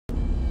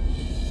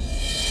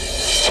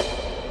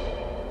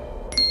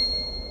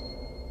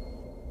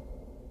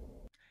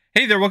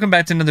Hey there, welcome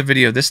back to another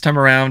video. This time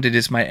around, it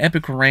is my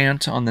epic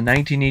rant on the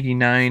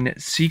 1989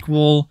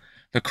 sequel,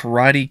 The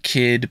Karate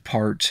Kid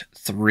Part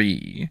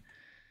 3.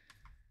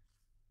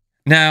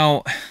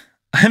 Now,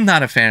 I'm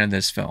not a fan of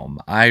this film.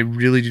 I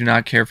really do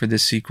not care for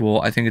this sequel.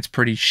 I think it's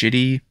pretty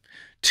shitty.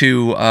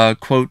 To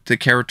quote the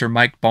character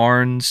Mike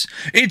Barnes,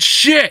 it's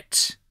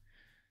shit!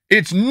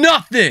 It's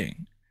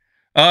nothing!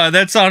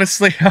 That's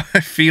honestly how I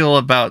feel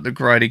about The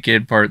Karate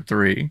Kid Part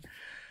 3.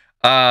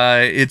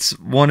 It's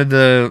one of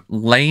the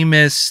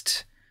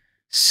lamest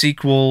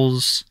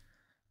sequels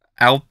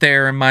out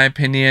there, in my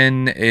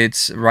opinion.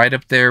 It's right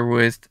up there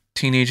with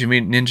Teenage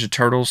Mutant Ninja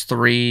Turtles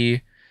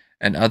 3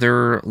 and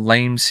other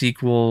lame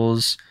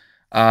sequels.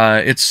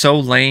 It's so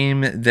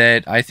lame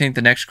that I think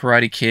the next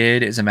Karate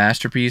Kid is a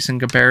masterpiece in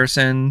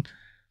comparison.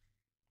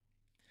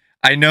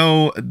 I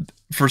know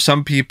for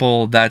some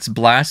people that's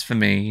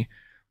blasphemy,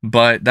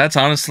 but that's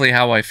honestly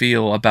how I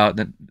feel about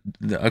the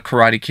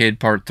Karate Kid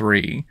Part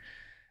 3.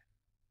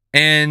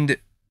 And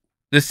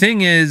the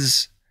thing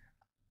is,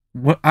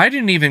 I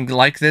didn't even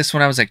like this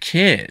when I was a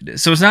kid.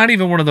 So it's not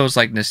even one of those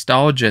like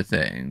nostalgia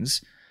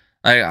things.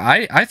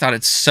 I thought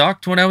it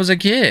sucked when I was a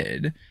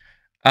kid.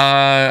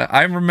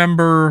 I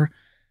remember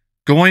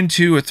going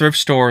to a thrift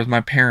store with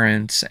my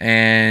parents,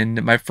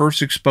 and my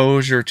first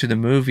exposure to the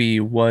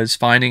movie was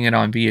finding it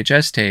on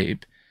VHS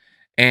tape.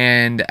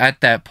 And at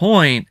that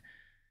point,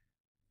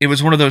 it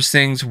was one of those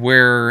things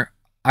where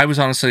I was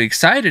honestly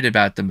excited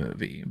about the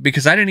movie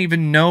because I didn't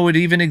even know it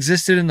even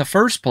existed in the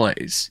first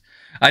place.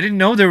 I didn't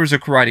know there was a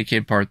Karate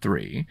Kid Part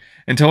 3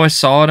 until I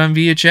saw it on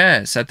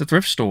VHS at the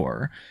thrift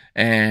store.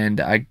 And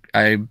I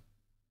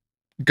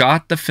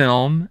got the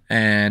film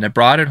and I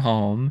brought it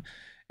home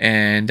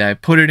and I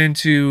put it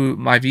into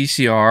my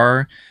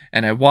VCR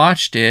and I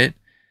watched it,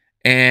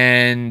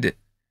 and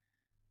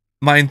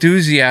my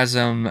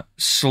enthusiasm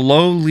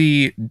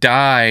slowly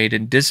died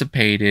and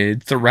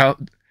dissipated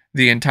throughout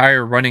the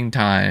entire running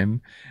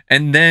time.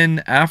 And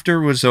then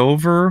after it was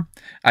over,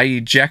 I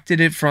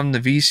ejected it from the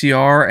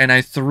VCR and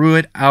I threw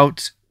it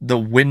out the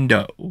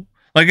window.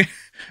 Like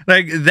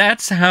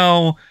that's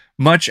how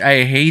much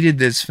I hated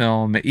this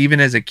film, even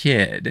as a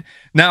kid.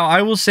 Now,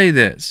 I will say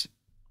this.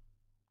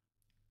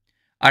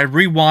 I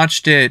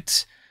rewatched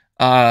it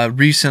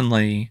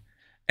recently,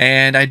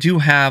 and I do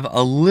have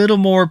a little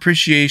more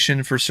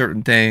appreciation for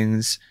certain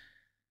things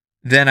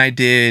than I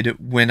did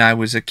when I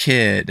was a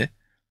kid.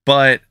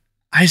 But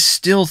I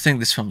still think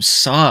this film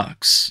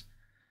sucks.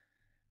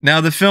 Now,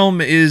 the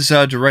film is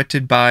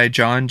directed by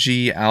John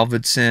G.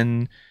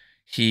 Avildsen.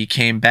 He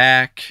came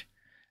back,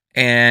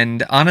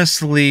 and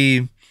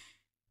honestly,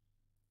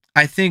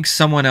 I think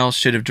someone else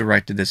should have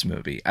directed this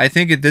movie. I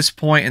think at this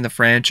point in the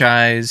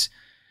franchise,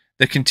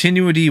 the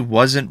continuity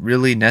wasn't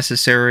really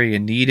necessary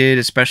and needed,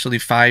 especially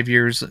 5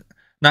 years,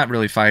 not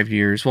really 5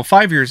 years, well,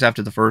 5 years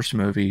after the first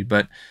movie,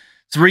 but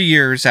 3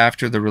 years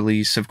after the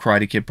release of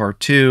Karate Kid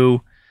Part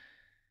 2.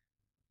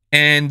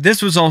 And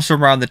this was also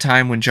around the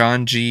time when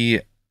John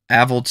G.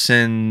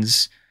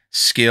 Avildsen's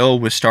skill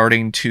was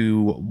starting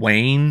to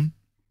wane,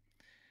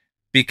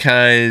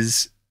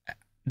 because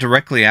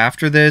directly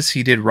after this,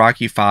 he did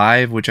Rocky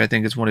V, which I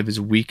think is one of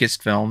his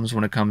weakest films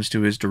when it comes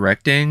to his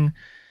directing.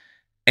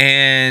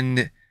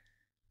 And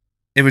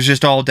it was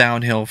just all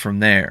downhill from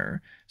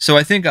there. So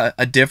I think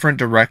a different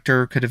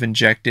director could have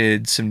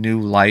injected some new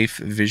life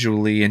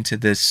visually into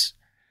this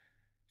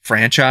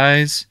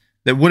franchise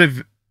that would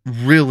have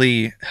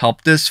really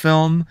helped this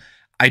film.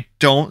 I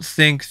don't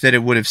think that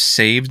it would have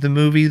saved the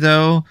movie,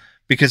 though,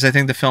 because I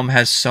think the film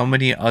has so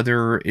many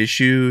other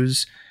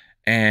issues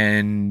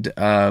and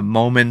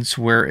moments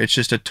where it's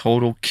just a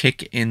total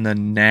kick in the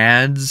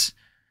nads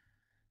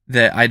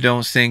that I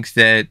don't think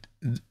that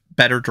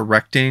better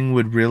directing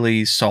would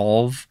really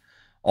solve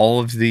all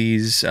of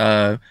these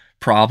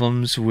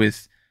problems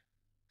with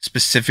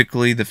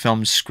specifically the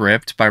film's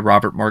script by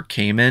Robert Mark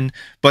Kamen.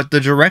 But the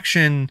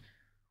direction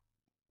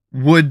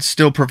would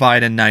still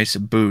provide a nice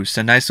boost,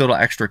 a nice little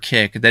extra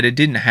kick that it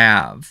didn't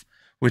have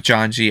with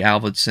John G.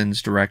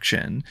 Avildsen's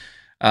direction.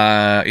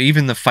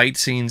 Even the fight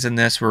scenes in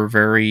this were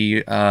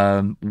very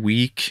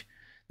weak.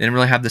 They didn't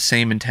really have the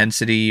same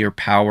intensity or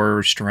power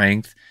or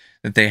strength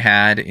that they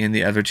had in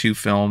the other two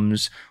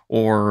films,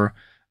 or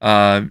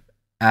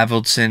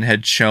Avildsen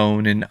had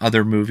shown in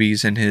other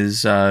movies in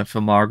his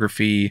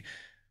filmography.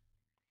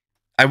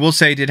 I will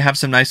say, he did have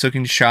some nice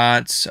looking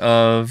shots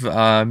of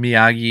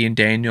Miyagi and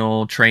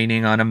Daniel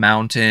training on a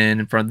mountain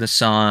in front of the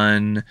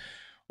sun,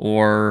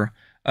 or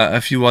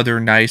a few other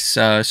nice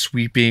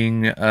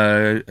sweeping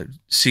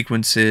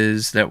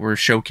sequences that were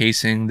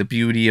showcasing the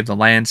beauty of the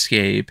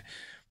landscape.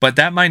 But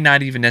that might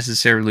not even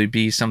necessarily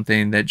be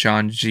something that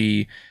John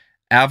G.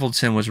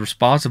 Avildsen was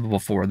responsible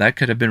for. That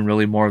could have been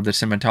really more of the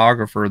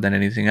cinematographer than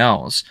anything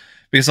else,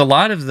 because a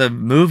lot of the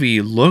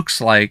movie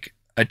looks like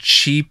a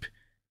cheap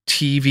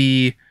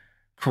TV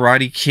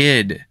Karate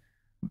Kid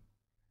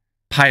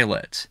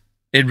pilot.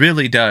 It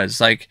really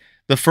does. Like,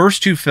 the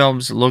first two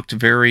films looked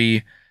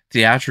very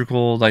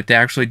theatrical. Like, they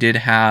actually did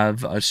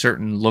have a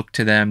certain look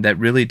to them that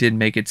really did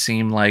make it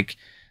seem like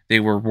they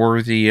were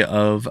worthy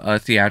of a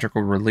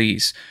theatrical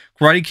release.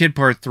 Karate Kid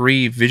Part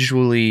 3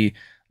 visually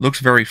looks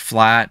very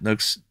flat,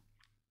 looks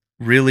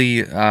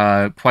really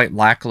quite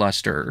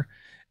lackluster.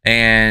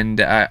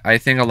 And I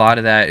think a lot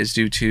of that is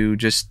due to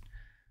just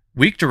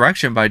weak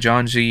direction by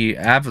John G.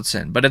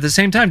 Avildsen. But at the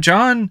same time,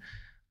 John,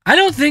 I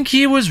don't think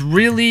he was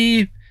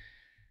really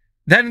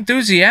that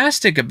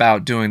enthusiastic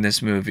about doing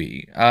this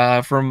movie.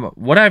 From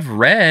what I've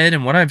read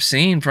and what I've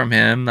seen from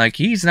him, like,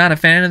 he's not a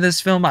fan of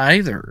this film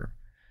either.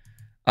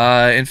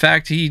 In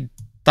fact, he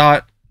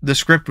thought the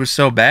script was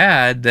so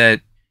bad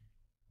that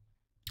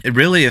it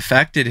really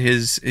affected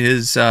his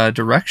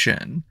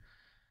direction.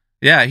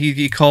 Yeah,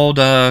 he called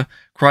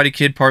Karate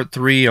Kid Part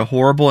 3 a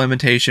horrible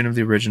imitation of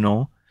the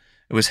original.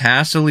 It was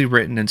hastily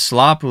written and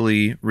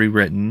sloppily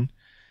rewritten.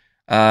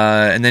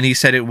 And then he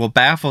said it will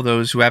baffle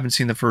those who haven't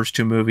seen the first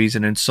two movies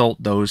and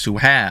insult those who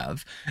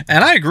have.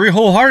 And I agree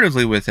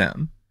wholeheartedly with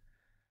him.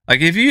 Like,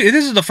 if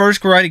this is the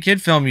first Karate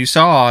Kid film you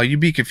saw, you'd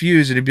be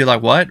confused and you'd be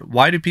like, what?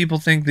 Why do people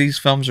think these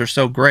films are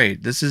so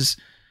great? This is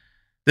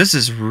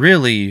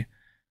really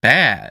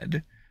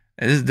bad.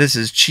 This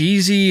is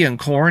cheesy and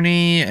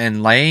corny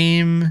and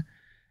lame.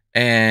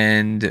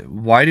 And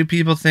why do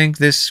people think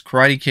this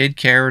Karate Kid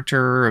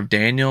character of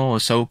Daniel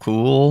is so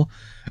cool?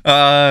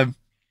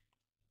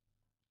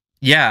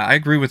 Yeah, I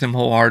agree with him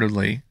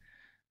wholeheartedly.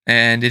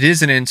 And it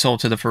is an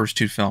insult to the first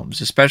two films,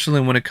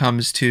 especially when it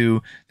comes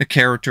to the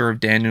character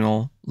of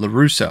Daniel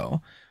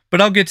LaRusso.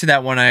 But I'll get to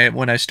that when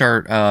I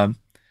start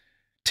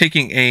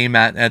taking aim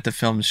at the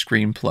film's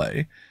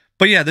screenplay.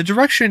 But yeah, the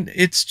direction,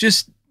 it's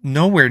just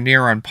nowhere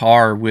near on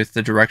par with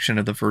the direction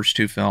of the first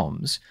two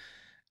films.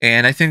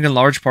 And I think in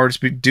large part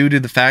it's due to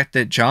the fact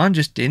that John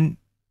just didn't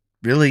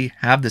really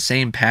have the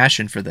same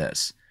passion for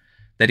this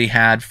that he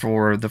had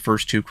for the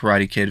first two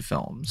Karate Kid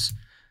films.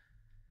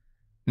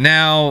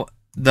 Now,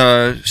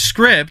 the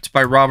script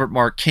by Robert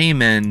Mark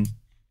Kamen,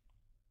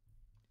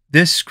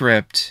 this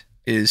script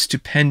is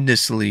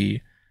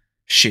stupendously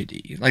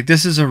shitty. Like,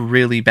 this is a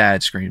really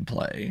bad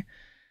screenplay.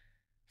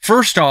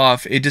 First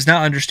off, it does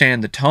not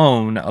understand the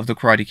tone of the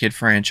Karate Kid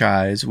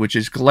franchise, which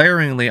is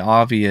glaringly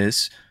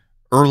obvious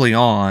early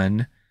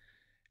on.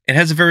 It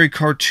has a very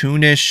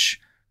cartoonish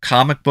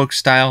comic book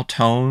style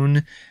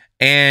tone,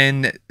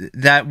 and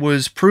that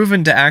was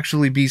proven to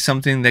actually be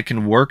something that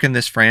can work in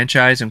this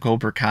franchise in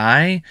Cobra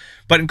Kai.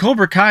 But in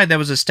Cobra Kai, that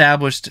was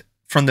established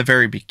from the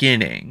very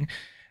beginning.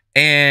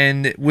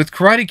 And with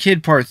Karate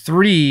Kid Part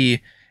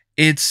 3,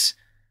 it's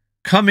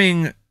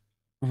coming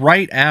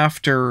right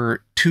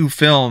after two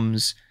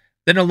films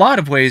that in a lot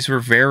of ways were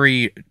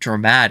very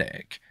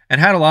dramatic and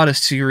had a lot of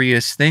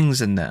serious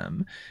things in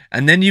them.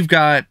 And then you've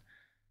got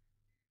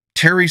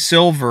Terry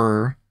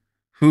Silver,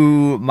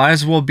 who might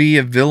as well be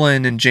a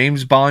villain in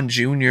James Bond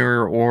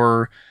Jr.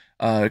 or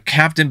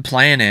Captain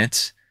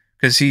Planet,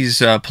 because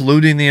he's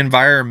polluting the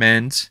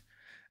environment.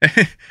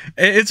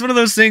 It's one of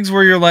those things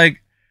where you're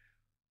like,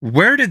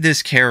 where did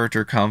this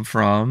character come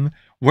from?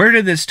 Where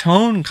did this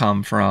tone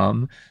come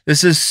from?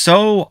 This is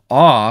so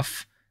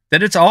off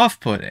that it's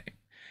off-putting.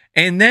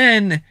 And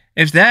then,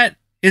 if that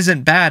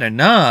isn't bad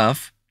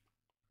enough,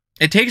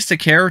 it takes the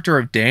character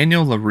of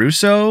Daniel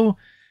LaRusso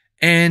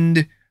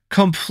and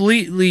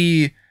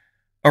completely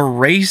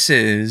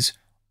erases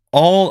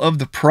all of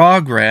the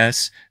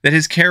progress that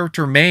his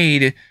character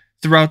made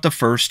throughout the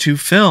first two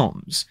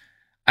films.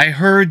 I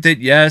heard that,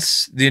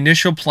 yes, the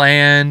initial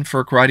plan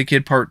for Karate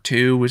Kid Part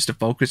 2 was to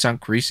focus on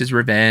Kreese's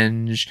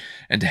revenge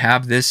and to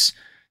have this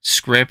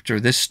script or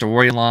this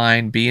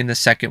storyline be in the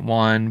second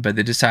one, but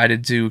they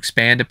decided to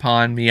expand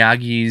upon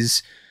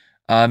Miyagi's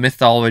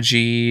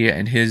mythology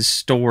and his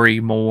story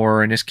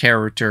more and his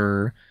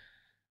character,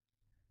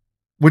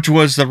 which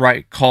was the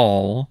right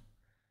call.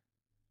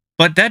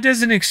 But that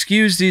doesn't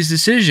excuse these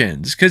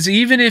decisions, because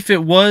even if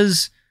it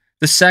was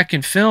the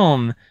second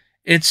film,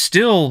 it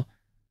still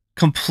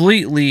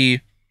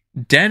completely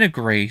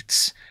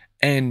denigrates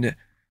and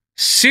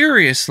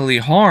seriously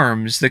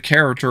harms the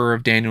character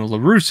of Daniel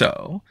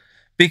LaRusso,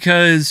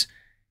 because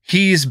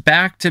he's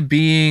back to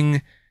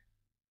being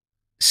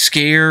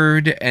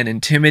scared and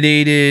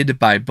intimidated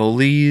by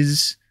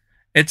bullies.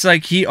 It's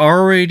like he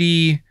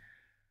already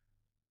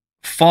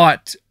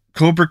fought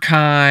Cobra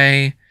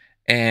Kai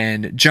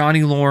and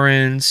Johnny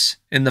Lawrence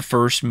in the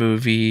first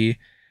movie,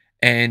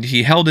 and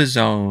he held his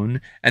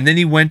own, and then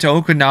he went to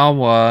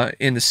Okinawa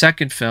in the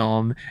second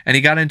film, and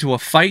he got into a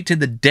fight to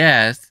the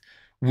death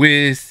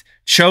with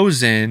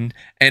Chosen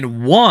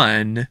and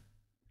won.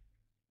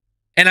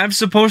 And I'm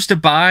supposed to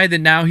buy that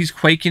now he's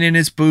quaking in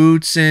his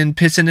boots and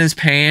pissing his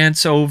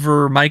pants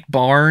over Mike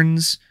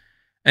Barnes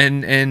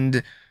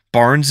and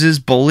Barnes's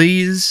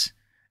bullies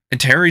and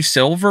Terry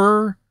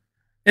Silver.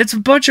 It's a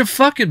bunch of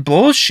fucking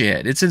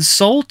bullshit. It's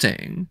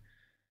insulting.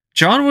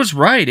 John was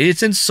right.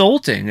 It's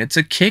insulting. It's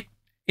a kick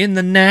in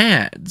the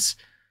nads.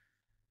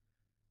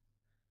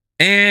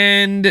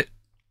 And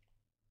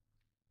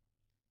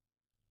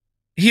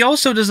he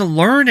also doesn't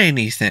learn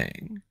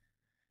anything.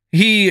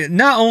 He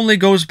not only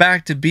goes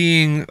back to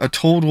being a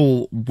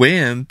total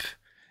wimp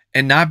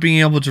and not being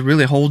able to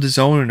really hold his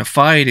own in a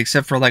fight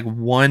except for like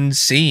one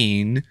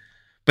scene,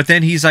 but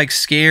then he's like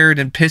scared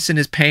and pissing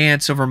his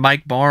pants over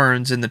Mike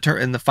Barnes in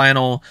the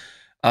final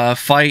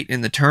fight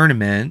in the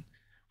tournament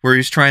where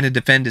he's trying to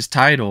defend his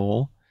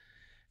title.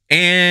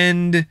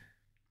 And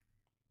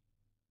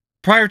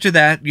prior to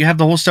that, you have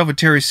the whole stuff with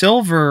Terry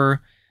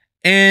Silver,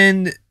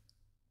 and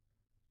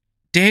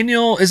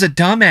Daniel is a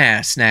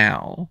dumbass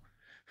now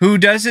who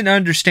doesn't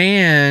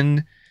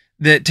understand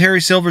that Terry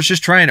Silver's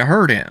just trying to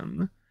hurt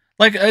him.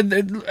 Like, I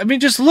mean,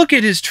 just look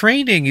at his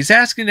training. He's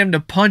asking him to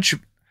punch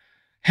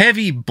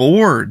heavy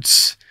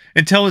boards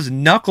until his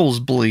knuckles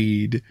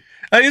bleed.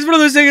 It's one of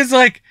those things,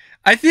 like,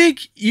 I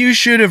think you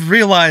should have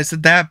realized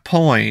at that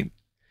point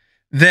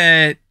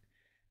that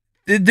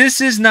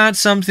this is not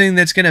something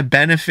that's going to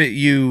benefit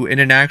you in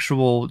an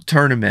actual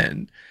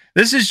tournament.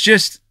 This is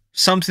just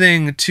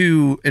something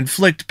to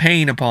inflict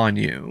pain upon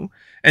you.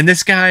 And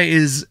this guy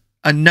is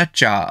a nut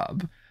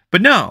job.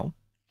 But no,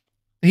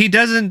 he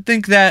doesn't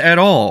think that at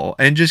all,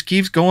 and just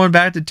keeps going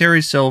back to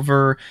Terry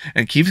Silver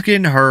and keeps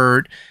getting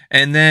hurt.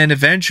 And then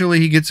eventually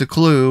he gets a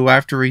clue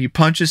after he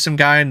punches some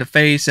guy in the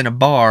face in a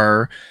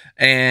bar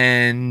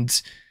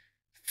and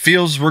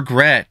feels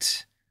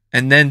regret,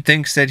 and then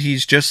thinks that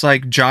he's just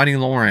like Johnny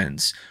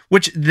Lawrence.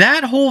 Which,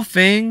 that whole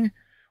thing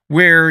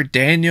where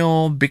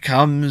Daniel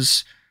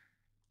becomes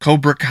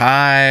Cobra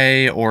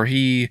Kai, or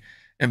he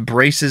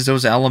embraces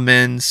those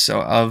elements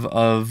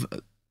of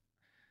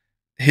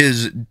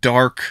his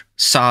dark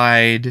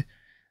side,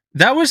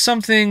 that was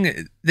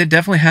something that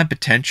definitely had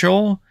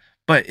potential,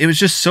 but it was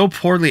just so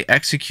poorly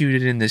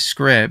executed in this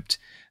script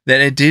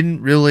that it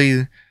didn't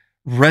really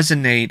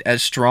resonate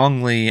as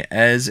strongly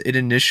as it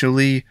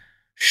initially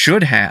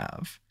should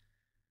have.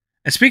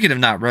 And speaking of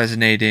not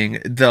resonating,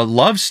 the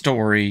love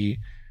story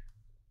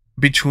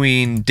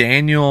between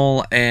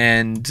Daniel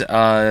and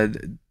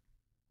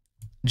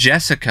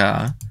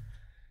Jessica,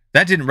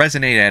 that didn't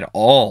resonate at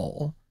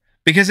all,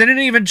 because they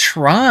didn't even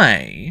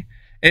try.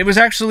 It was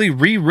actually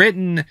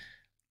rewritten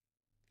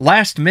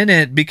last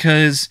minute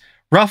because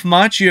Ralph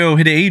Macchio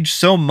had aged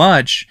so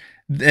much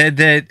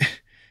that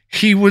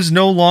he was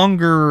no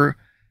longer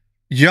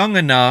young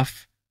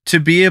enough to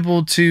be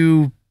able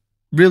to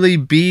really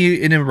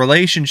be in a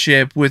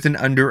relationship with an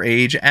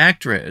underage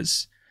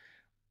actress,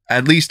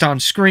 at least on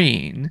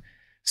screen.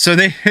 So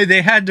they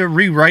had to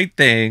rewrite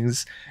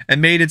things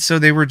and made it so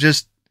they were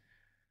just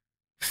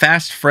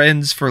fast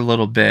friends for a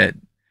little bit.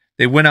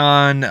 They went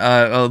on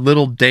a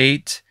little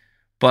date,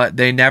 but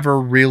they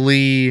never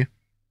really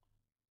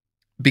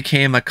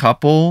became a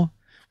couple,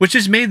 which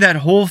just made that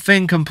whole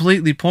thing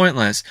completely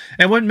pointless.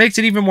 And what makes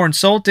it even more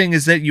insulting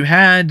is that you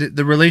had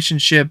the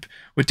relationship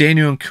with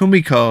Daniel and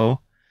Kumiko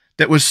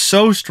that was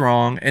so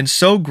strong and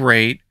so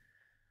great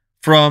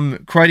from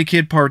Karate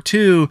Kid Part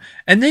 2,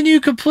 and then you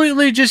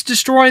completely just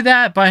destroy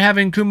that by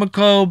having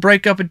Kumiko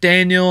break up with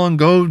Daniel and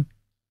go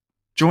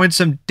join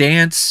some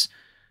dance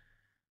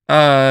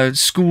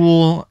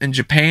school in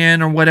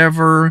Japan or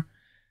whatever.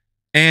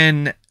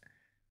 And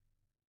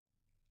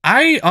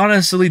I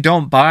honestly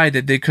don't buy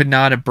that they could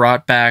not have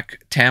brought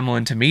back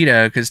Tamlin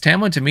Tomita, because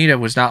Tamlin Tomita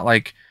was not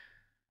like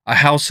a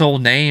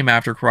household name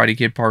after Karate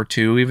Kid Part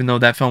 2, even though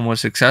that film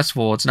was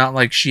successful. It's not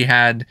like she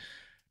had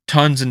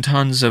tons and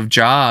tons of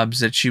jobs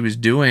that she was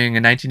doing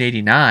in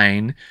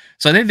 1989.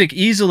 So I think they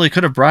easily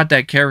could have brought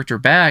that character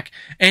back.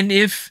 And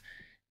if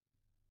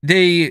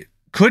they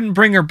couldn't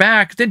bring her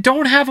back, then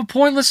don't have a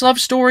pointless love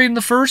story in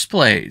the first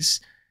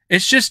place.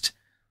 It's just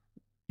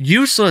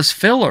useless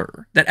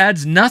filler that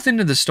adds nothing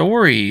to the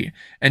story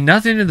and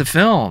nothing to the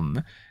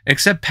film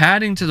except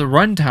padding to the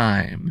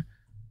runtime.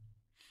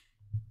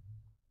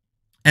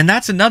 And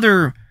that's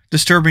another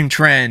disturbing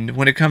trend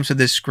when it comes to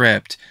this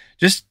script.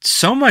 Just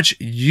so much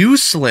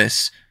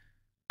useless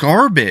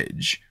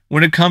garbage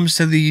when it comes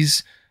to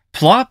these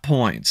plot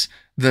points.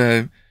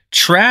 The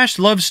trash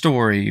love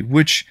story,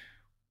 which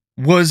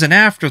was an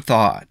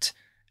afterthought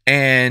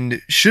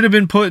and should have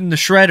been put in the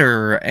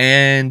shredder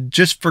and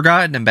just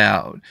forgotten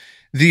about.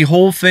 The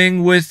whole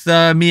thing with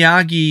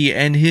Miyagi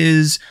and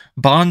his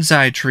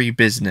bonsai tree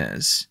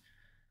business.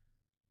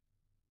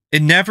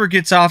 It never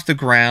gets off the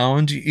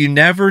ground. You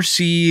never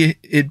see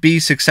it be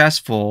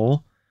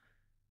successful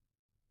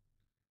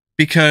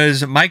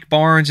because Mike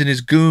Barnes and his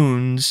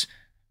goons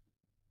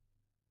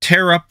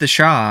tear up the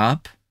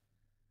shop.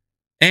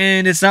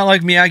 And it's not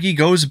like Miyagi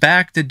goes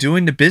back to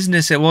doing the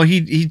business. Well,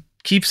 he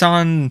keeps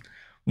on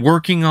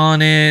working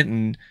on it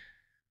and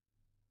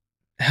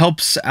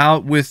helps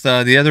out with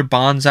the other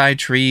bonsai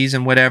trees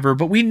and whatever.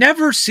 But we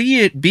never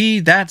see it be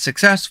that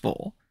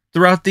successful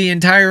throughout the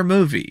entire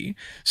movie.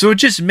 So it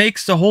just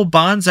makes the whole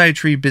bonsai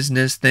tree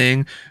business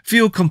thing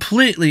feel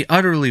completely,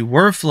 utterly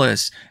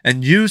worthless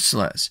and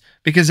useless,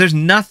 because there's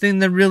nothing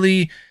that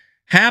really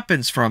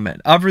happens from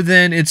it other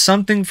than it's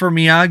something for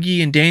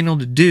Miyagi and Daniel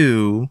to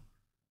do,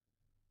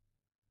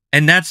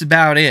 and that's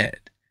about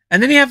it.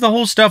 And then you have the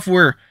whole stuff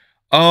where,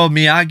 oh,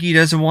 Miyagi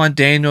doesn't want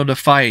Daniel to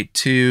fight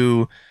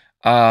to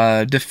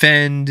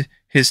defend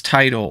his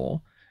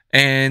title,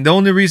 and the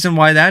only reason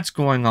why that's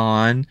going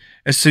on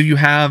is so you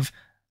have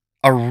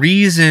a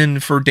reason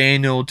for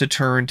Daniel to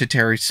turn to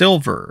Terry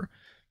Silver.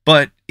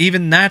 But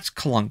even that's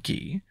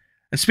clunky.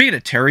 And speaking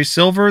of Terry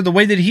Silver, the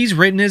way that he's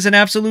written is an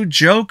absolute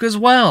joke as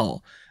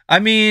well. I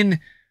mean,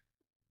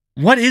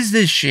 what is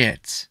this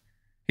shit?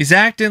 He's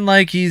acting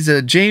like he's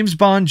a James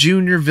Bond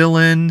Jr.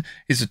 villain.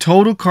 He's a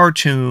total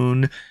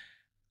cartoon.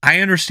 I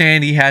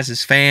understand he has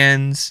his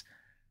fans.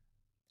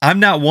 I'm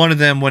not one of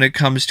them when it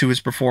comes to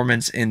his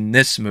performance in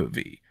this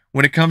movie.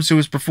 When it comes to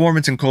his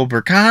performance in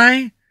Cobra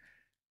Kai,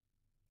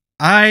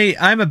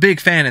 I'm a big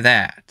fan of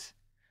that.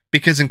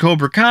 Because in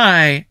Cobra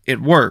Kai,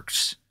 it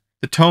works.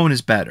 The tone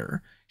is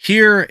better.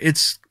 Here,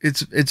 it's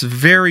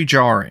very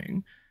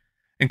jarring.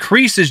 And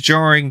Kreese is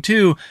jarring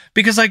too,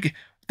 because like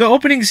the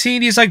opening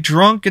scene, he's like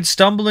drunk and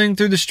stumbling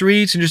through the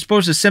streets, and you're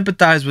supposed to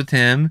sympathize with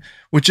him,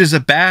 which is a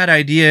bad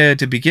idea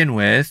to begin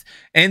with.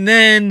 And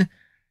then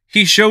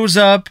he shows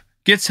up,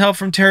 gets help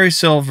from Terry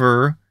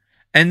Silver,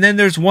 and then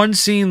there's one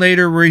scene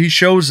later where he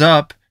shows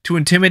up to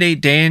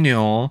intimidate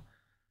Daniel,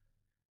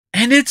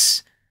 and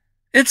it's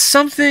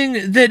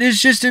something that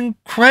is just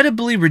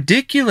incredibly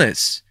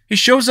ridiculous. He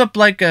shows up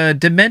like a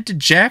demented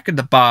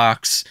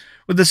Jack-in-the-Box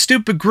with a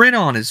stupid grin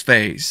on his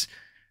face.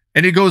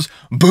 And he goes,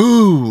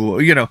 boo,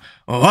 you know,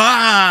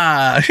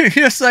 ah.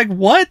 It's like,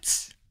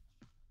 what?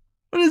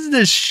 What is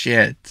this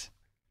shit?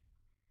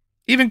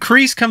 Even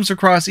Kreese comes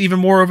across even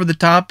more over the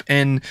top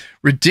and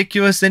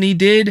ridiculous than he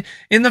did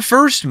in the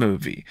first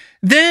movie.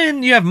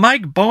 Then you have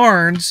Mike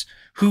Barnes,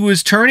 who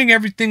is turning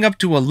everything up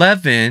to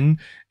 11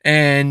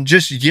 and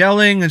just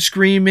yelling and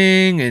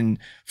screaming and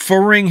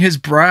furrowing his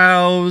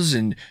brows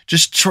and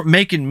just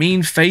making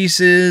mean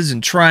faces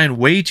and trying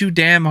way too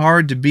damn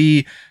hard to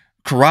be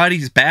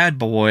karate's bad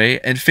boy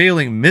and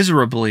failing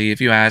miserably,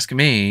 if you ask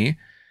me.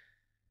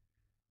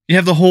 You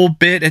have the whole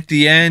bit at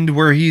the end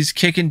where he's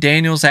kicking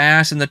Daniel's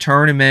ass in the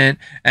tournament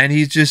and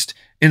he's just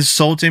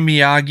insulting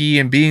Miyagi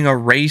and being a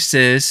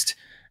racist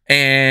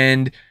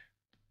and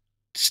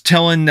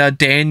telling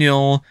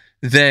Daniel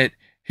that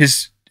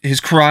his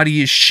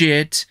karate is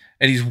shit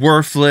and he's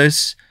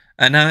worthless,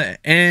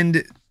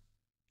 and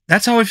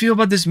that's how I feel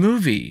about this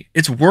movie.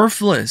 It's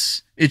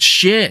worthless. It's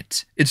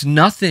shit. It's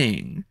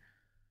nothing.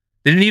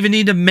 They didn't even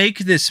need to make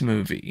this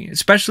movie,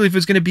 especially if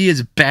it's going to be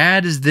as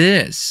bad as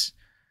this.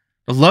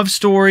 The love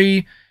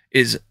story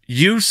is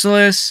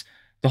useless.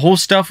 The whole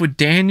stuff with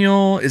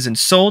Daniel is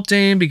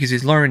insulting because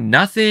he's learned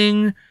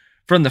nothing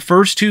from the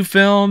first two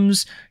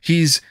films.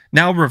 He's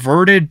now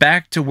reverted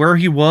back to where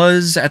he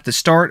was at the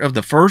start of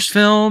the first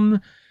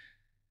film.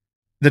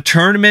 The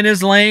tournament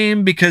is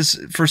lame because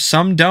for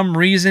some dumb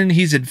reason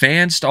he's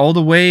advanced all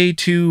the way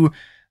to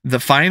the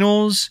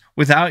finals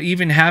without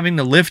even having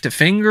to lift a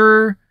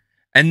finger.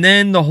 And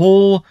then the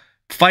whole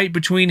fight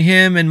between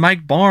him and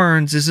Mike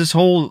Barnes is this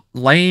whole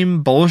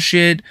lame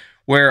bullshit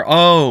where,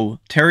 oh,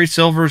 Terry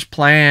Silver's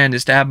plan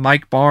is to have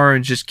Mike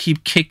Barnes just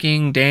keep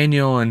kicking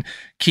Daniel and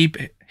keep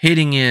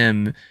hitting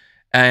him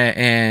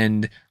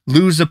and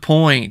lose a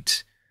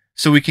point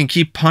so we can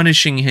keep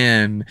punishing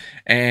him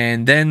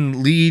and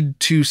then lead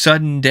to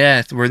sudden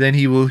death where then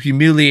he will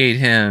humiliate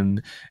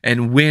him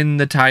and win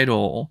the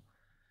title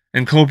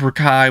and Cobra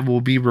Kai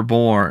will be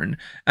reborn.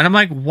 And I'm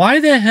like, why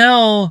the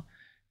hell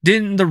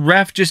didn't the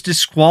ref just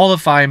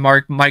disqualify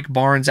Mike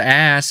Barnes'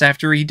 ass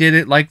after he did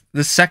it like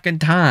the second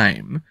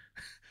time?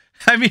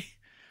 I mean,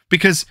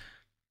 because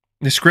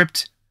the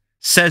script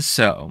says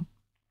so.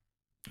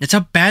 It's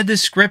how bad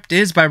this script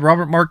is by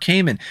Robert Mark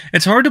Kamen.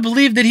 It's hard to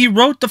believe that he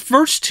wrote the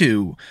first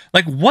two.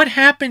 Like, what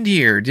happened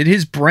here? Did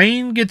his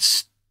brain get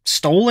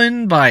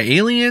stolen by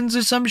aliens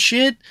or some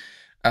shit?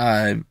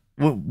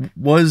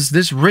 Was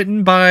this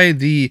written by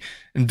the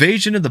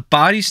Invasion of the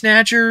Body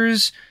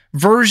Snatchers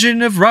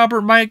version of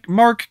Robert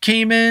Mark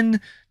Kamen?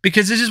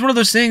 Because this is one of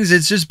those things,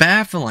 it's just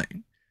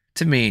baffling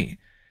to me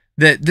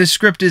that this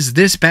script is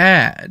this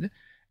bad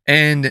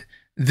and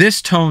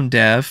this tone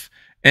deaf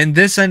and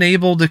this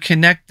unable to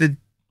connect the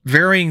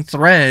varying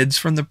threads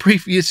from the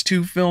previous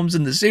two films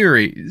in the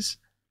series.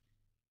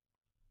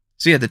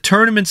 So yeah, the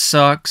tournament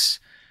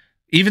sucks.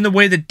 Even the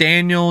way that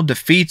Daniel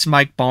defeats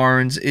Mike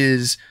Barnes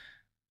is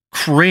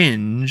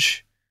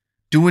cringe,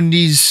 doing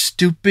these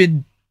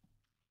stupid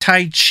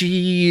Tai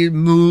Chi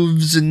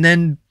moves and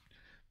then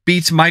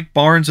beats Mike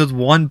Barnes with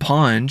one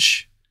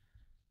punch.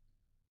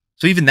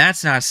 So even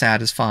that's not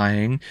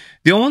satisfying.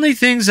 The only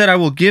things that I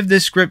will give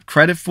this script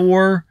credit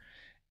for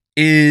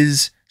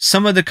is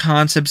some of the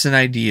concepts and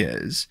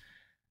ideas.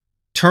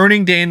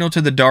 Turning Daniel to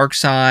the dark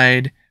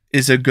side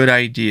is a good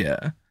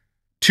idea.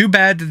 Too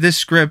bad that this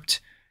script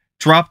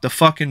dropped the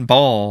fucking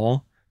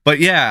ball, but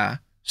yeah,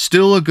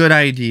 still a good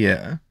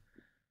idea.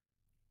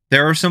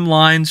 There are some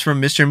lines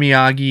from Mr.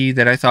 Miyagi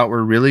that I thought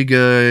were really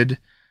good.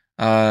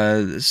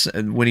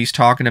 When he's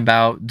talking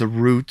about the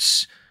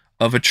roots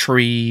of a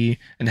tree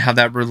and how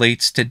that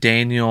relates to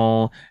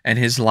Daniel and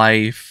his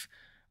life.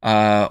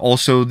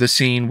 Also the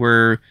scene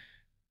where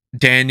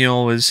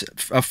Daniel is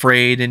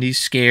afraid and he's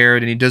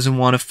scared and he doesn't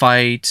want to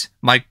fight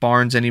Mike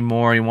Barnes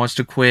anymore. He wants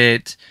to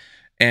quit.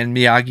 And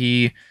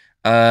Miyagi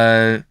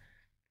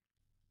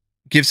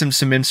gives him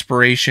some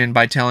inspiration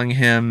by telling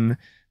him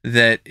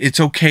that it's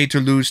okay to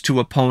lose to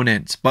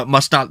opponents, but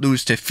must not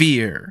lose to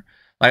fear.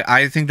 Like,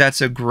 I think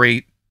that's a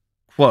great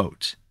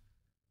quote.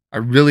 I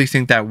really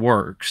think that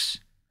works.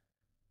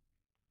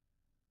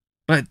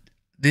 But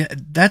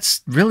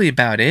that's really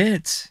about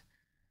it.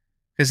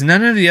 Because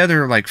none of the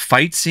other like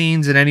fight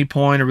scenes at any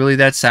point are really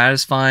that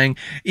satisfying.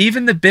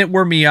 Even the bit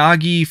where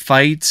Miyagi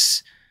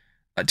fights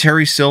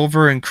Terry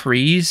Silver and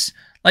Kreese,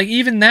 like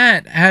even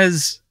that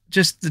has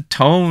just the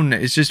tone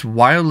is just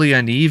wildly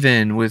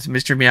uneven with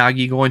Mr.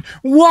 Miyagi going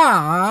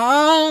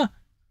wah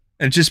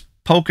and just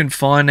poking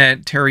fun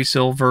at Terry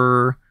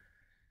Silver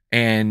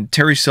and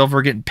Terry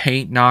Silver getting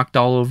paint knocked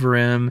all over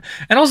him.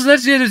 And also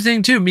that's the other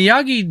thing too.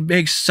 Miyagi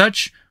makes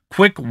such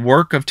quick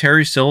work of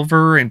Terry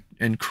Silver and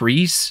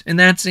Kreese in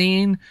that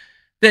scene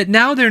that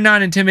now they're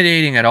not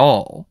intimidating at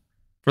all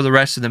for the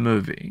rest of the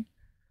movie.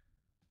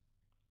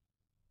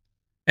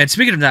 And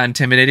speaking of not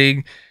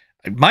intimidating,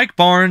 Mike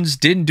Barnes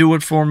didn't do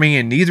it for me,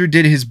 and neither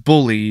did his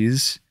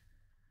bullies.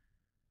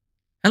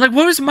 And like,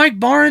 what was Mike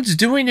Barnes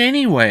doing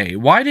anyway?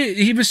 Why did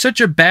he was such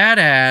a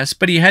badass,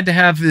 but he had to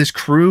have this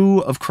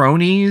crew of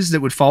cronies that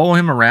would follow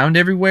him around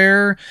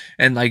everywhere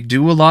and like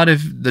do a lot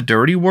of the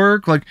dirty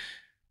work? Like,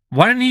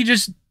 why didn't he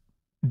just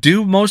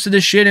do most of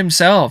the shit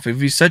himself if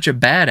he's such a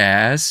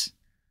badass?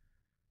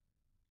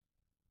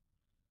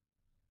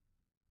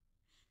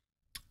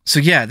 So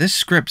yeah, this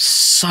script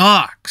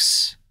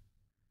sucks.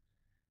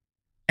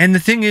 And the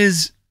thing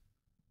is,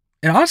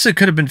 it honestly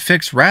could have been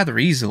fixed rather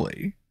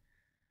easily.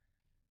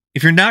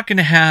 If you're not going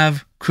to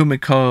have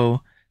Kumiko,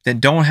 then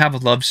don't have a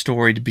love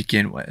story to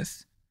begin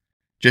with.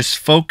 Just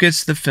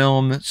focus the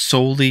film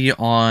solely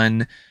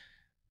on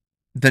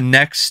the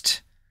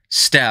next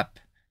step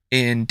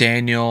in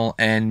Daniel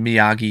and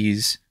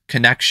Miyagi's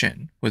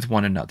connection with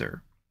one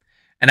another.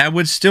 And I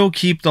would still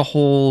keep the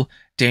whole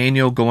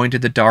Daniel going to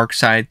the dark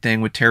side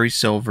thing with Terry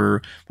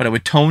Silver, but I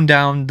would tone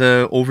down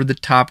the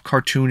over-the-top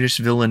cartoonish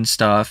villain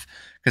stuff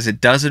because it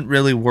doesn't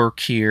really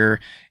work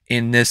here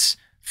in this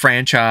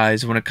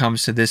franchise when it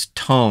comes to this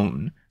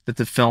tone that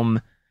the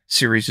film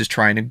series is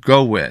trying to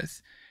go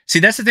with. See,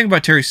 that's the thing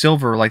about Terry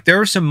Silver. Like, there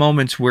are some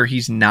moments where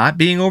he's not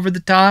being over the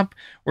top,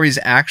 where he's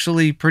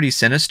actually pretty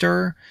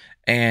sinister,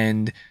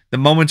 and the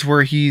moments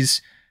where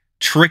he's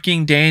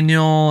tricking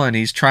Daniel and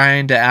he's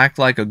trying to act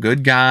like a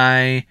good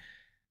guy,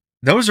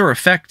 those are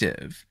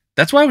effective.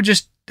 That's why I would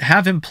just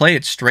have him play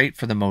it straight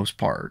for the most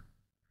part.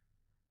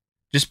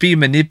 Just be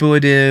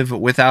manipulative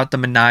without the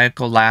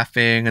maniacal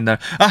laughing and the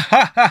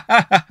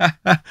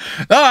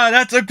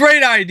that's a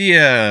great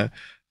idea.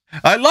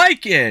 I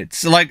like it.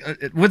 So like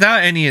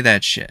without any of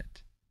that shit.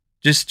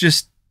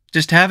 Just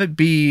have it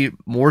be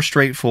more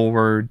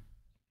straightforward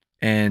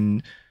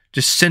and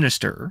just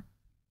sinister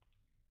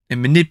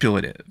and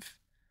manipulative.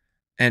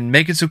 And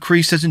make it so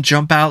Kreese doesn't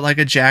jump out like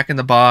a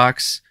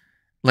jack-in-the-box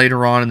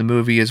later on in the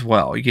movie as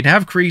well. You can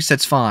have Kreese,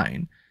 that's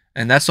fine.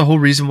 And that's the whole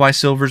reason why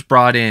Silver's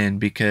brought in,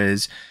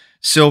 because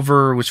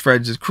Silver was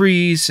friends with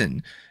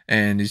Kreese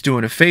and he's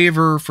doing a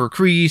favor for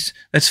Kreese.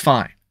 That's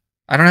fine.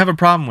 I don't have a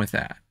problem with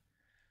that.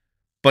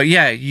 But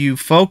yeah, you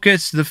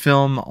focus the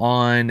film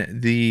on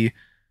the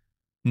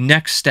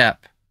next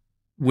step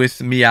with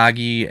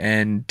Miyagi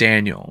and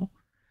Daniel.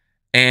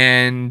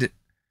 And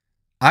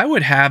I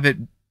would have it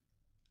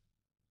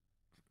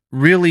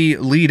really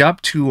lead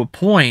up to a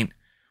point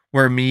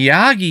where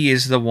Miyagi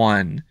is the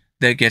one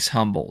that gets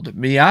humbled.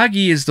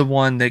 Miyagi is the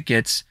one that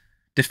gets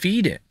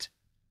defeated.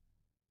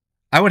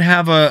 I would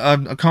have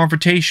a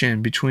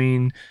confrontation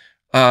between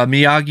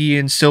Miyagi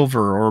and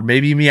Silver, or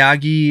maybe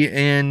Miyagi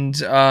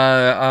and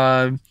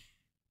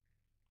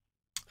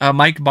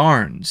Mike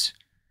Barnes.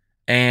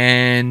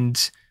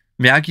 And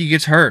Miyagi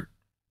gets hurt.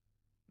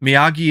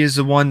 Miyagi is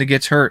the one that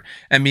gets hurt.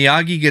 And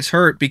Miyagi gets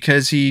hurt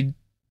because he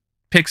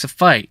picks a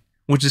fight,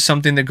 which is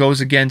something that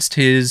goes against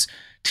his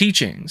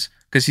teachings.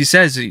 Because he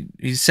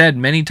said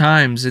many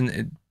times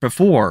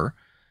before,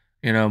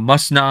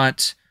 must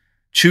not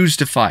choose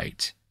to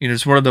fight.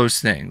 It's one of those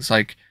things.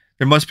 Like,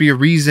 there must be a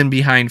reason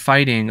behind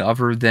fighting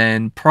other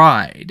than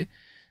pride.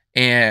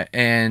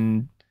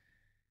 And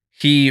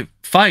he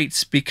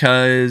fights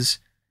because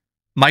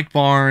Mike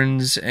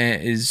Barnes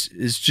is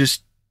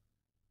just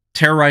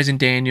terrorizing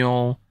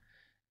Daniel,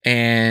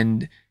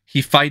 and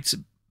he fights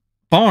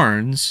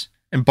Barnes,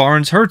 and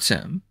Barnes hurts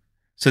him.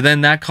 So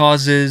then that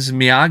causes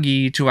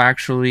Miyagi to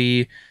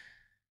actually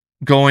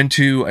go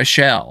into a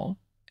shell,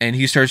 and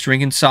he starts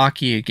drinking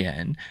sake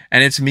again.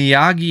 And it's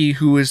Miyagi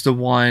who is the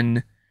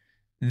one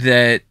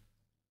that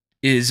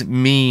is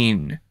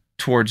mean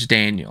towards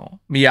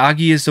Daniel.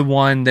 Miyagi is the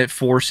one that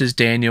forces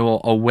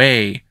Daniel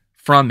away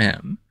from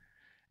him.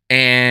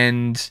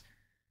 And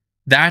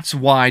that's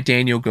why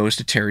Daniel goes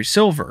to Terry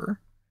Silver.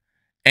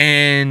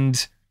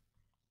 And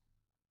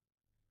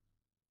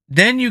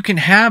then you can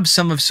have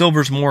some of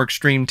Silver's more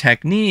extreme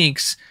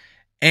techniques,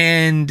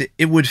 and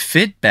it would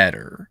fit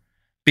better.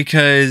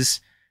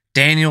 Because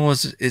Daniel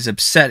is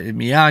upset at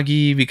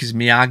Miyagi, because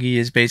Miyagi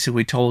has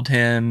basically told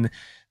him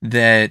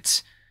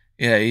that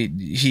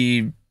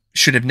he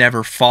should have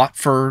never fought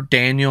for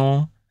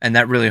Daniel, and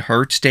that really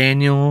hurts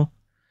Daniel.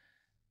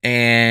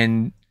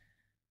 And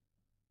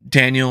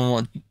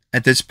Daniel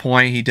at this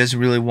point, he doesn't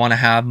really want to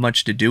have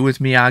much to do with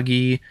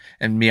Miyagi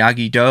and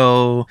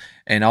Miyagi-Do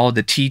and all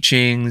the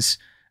teachings,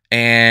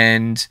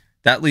 and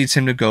that leads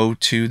him to go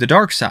to the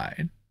dark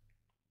side.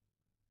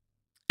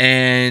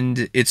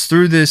 And it's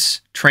through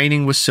this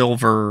training with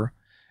Silver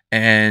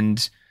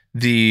and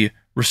the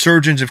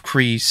resurgence of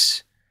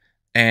Kreese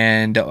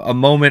and a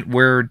moment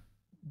where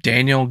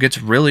Daniel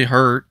gets really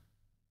hurt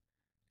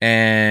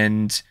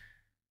and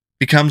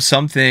becomes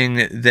something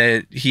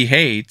that he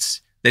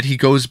hates, that he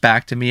goes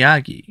back to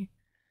Miyagi.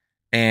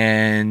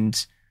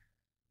 And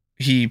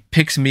he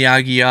picks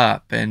Miyagi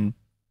up and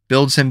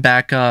builds him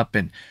back up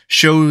and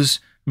shows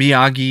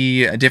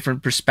Miyagi a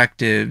different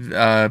perspective,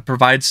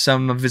 provides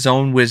some of his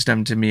own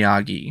wisdom to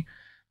Miyagi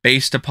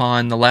based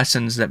upon the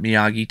lessons that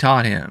Miyagi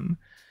taught him.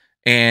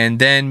 And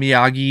then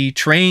Miyagi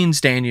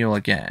trains Daniel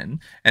again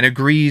and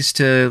agrees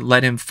to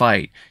let him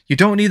fight. You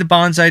don't need the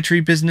bonsai tree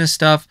business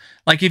stuff.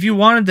 Like, if you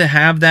wanted to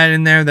have that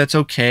in there, that's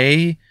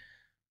okay.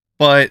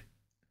 But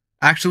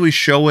actually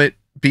show it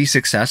be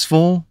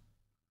successful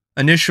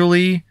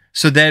initially,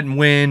 so that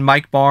when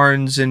Mike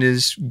Barnes and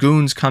his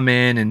goons come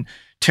in and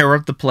tear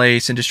up the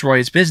place and destroy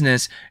his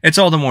business, it's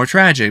all the more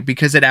tragic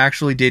because it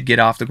actually did get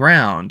off the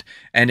ground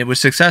and it was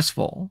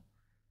successful.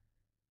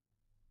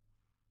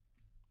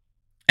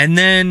 And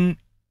then,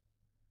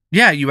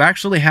 yeah, you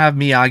actually have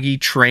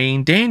Miyagi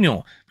train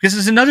Daniel, because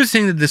there's another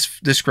thing that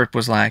this script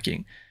was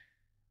lacking.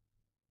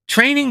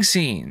 Training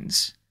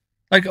scenes.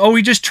 Like, oh,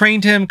 we just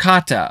trained him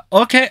kata.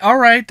 Okay, all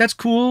right, that's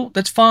cool,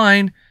 that's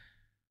fine.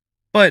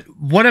 But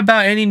what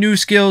about any new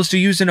skills to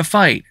use in a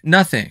fight?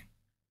 Nothing.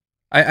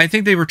 I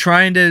think they were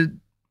trying to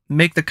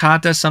make the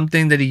kata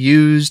something that he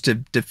used to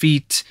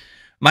defeat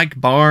Mike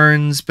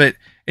Barnes, but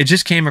it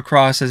just came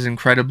across as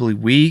incredibly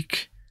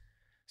weak.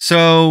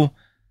 So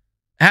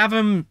have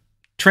him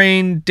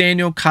train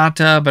Daniel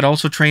kata, but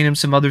also train him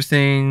some other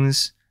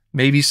things,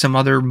 maybe some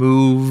other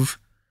move.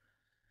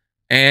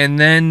 And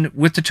then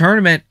with the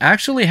tournament,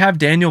 actually have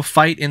Daniel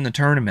fight in the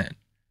tournament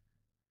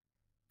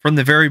from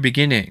the very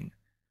beginning,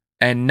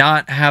 and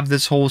not have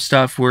this whole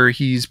stuff where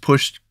he's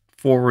pushed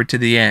forward to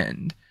the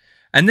end.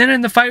 And then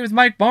in the fight with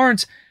Mike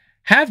Barnes,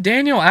 have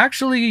Daniel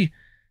actually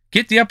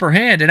get the upper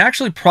hand. And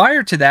actually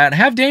prior to that,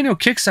 have Daniel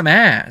kick some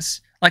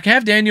ass. Like,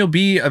 have Daniel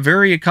be a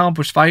very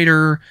accomplished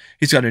fighter.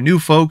 He's got a new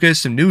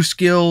focus, some new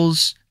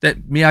skills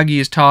that Miyagi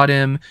has taught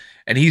him.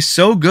 And he's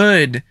so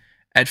good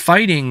at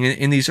fighting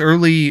in these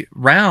early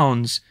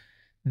rounds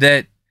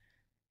that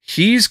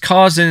he's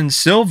causing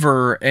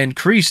Silver and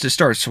Kreese to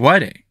start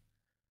sweating.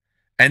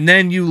 And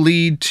then you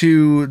lead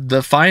to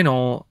the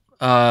final,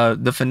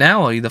 the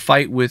finale, the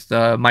fight with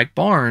Mike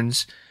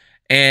Barnes.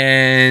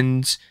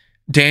 And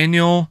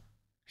Daniel,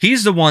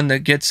 he's the one that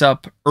gets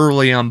up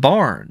early on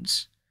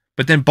Barnes.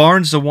 But then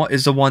Barnes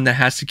is the one that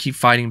has to keep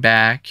fighting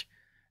back.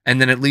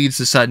 And then it leads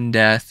to sudden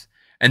death.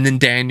 And then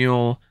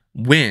Daniel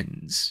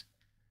wins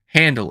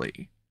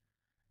handily.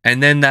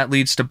 And then that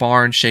leads to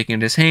Barnes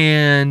shaking his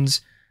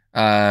hands.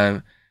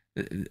 Them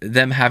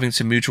having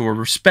some mutual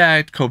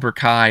respect. Cobra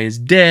Kai is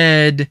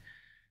dead.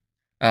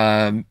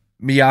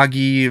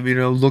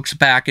 Miyagi, looks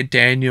back at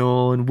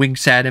Daniel and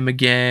winks at him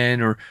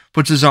again, or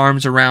puts his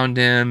arms around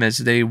him as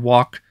they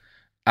walk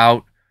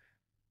out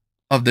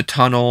of the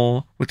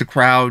tunnel with the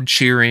crowd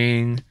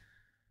cheering.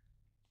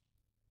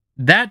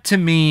 That, to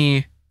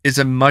me, is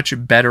a much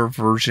better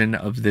version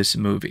of this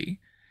movie.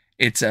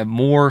 It's a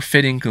more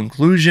fitting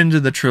conclusion to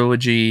the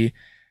trilogy.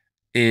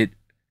 It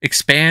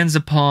expands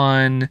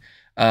upon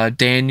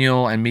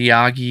Daniel and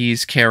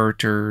Miyagi's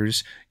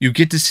characters. You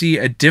get to see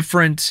a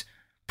different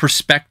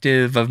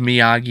perspective of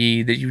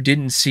Miyagi that you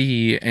didn't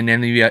see in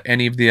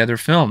any of the other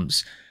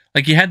films.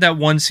 Like, you had that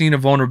one scene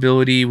of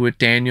vulnerability with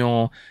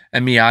Daniel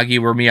and Miyagi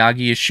where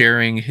Miyagi is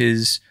sharing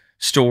his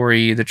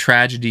story, the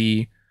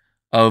tragedy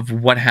of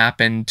what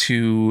happened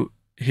to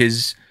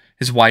his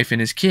wife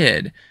and his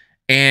kid.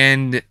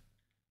 And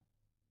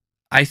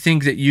I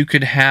think that you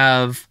could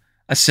have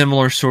a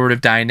similar sort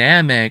of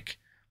dynamic,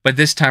 but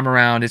this time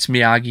around it's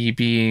Miyagi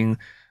being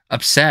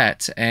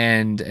upset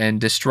and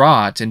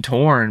distraught and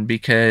torn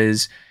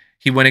because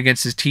he went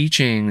against his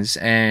teachings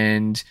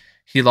and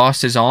he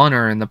lost his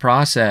honor in the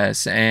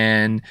process,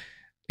 and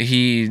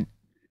he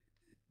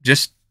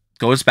just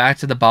goes back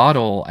to the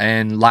bottle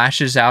and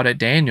lashes out at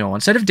Daniel.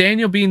 Instead of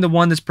Daniel being the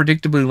one that's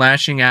predictably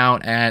lashing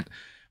out at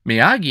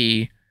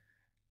Miyagi,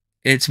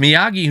 it's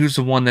Miyagi who's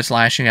the one that's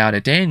lashing out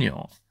at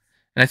Daniel.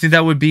 And I think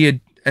that would be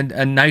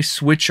a nice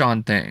switch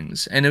on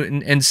things.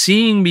 And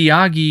seeing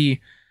Miyagi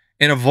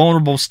in a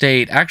vulnerable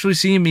state, actually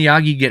seeing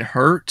Miyagi get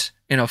hurt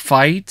in a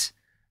fight,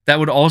 that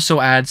would also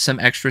add some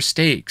extra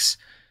stakes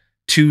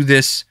to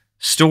this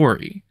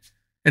story.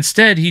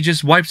 Instead, he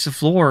just wipes the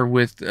floor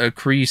with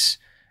Kreese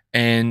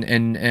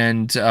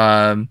and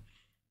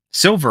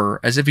Silver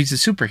as if he's a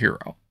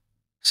superhero.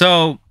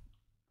 So,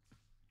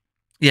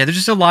 yeah, there's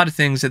just a lot of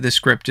things that this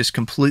script just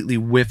completely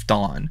whiffed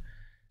on,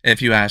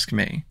 if you ask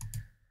me.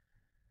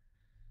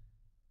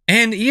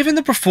 And even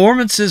the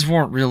performances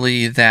weren't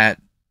really that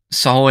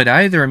solid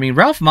either. I mean,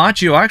 Ralph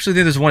Macchio, I actually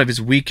think this is one of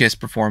his weakest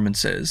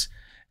performances.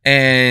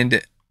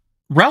 And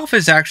Ralph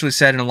has actually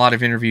said in a lot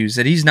of interviews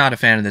that he's not a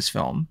fan of this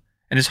film,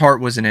 and his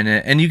heart wasn't in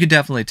it, and you could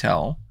definitely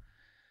tell.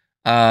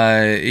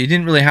 He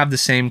didn't really have the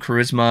same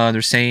charisma,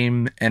 the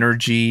same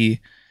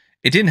energy.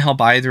 It didn't help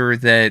either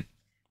that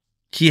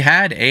he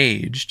had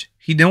aged.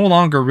 He no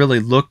longer really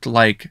looked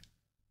like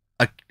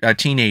a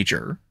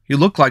teenager. He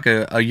looked like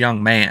a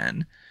young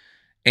man.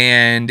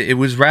 And it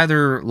was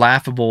rather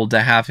laughable to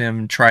have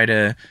him try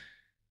to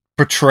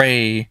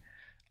portray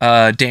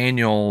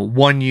Daniel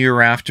 1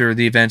 year after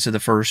the events of the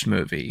first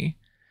movie.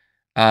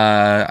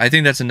 I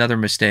think that's another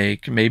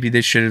mistake. Maybe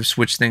they should have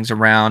switched things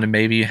around and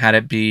maybe had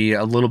it be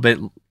a little bit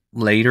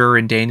later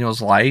in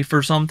Daniel's life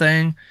or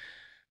something,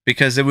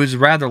 because it was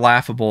rather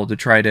laughable to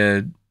try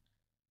to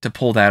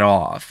pull that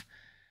off.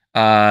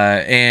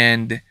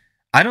 And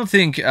I don't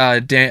think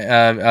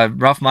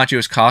Ralph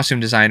Macchio's costume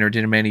designer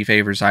did him any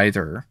favors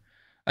either.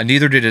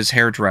 Neither did his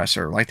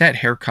hairdresser. Like, that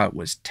haircut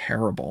was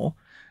terrible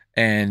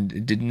and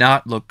it did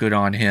not look good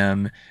on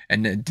him,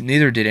 and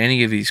neither did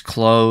any of these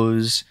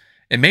clothes.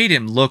 It made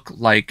him look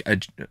like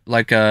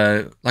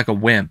a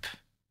wimp,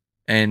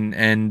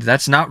 and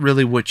that's not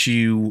really what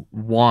you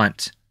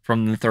want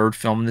from the third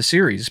film in the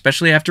series,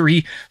 especially after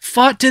he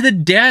fought to the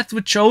death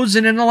with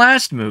Chosen in the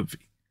last movie.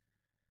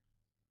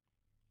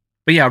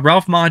 But yeah,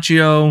 Ralph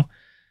Macchio,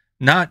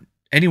 not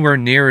anywhere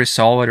near as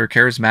solid or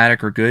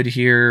charismatic or good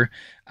here.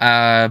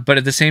 But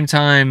at the same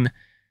time,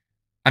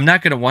 I'm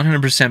not going to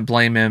 100%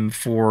 blame him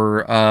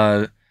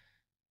for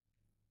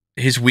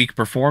his weak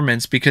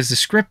performance, because the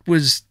script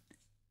was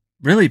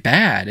really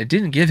bad. It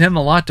didn't give him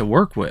a lot to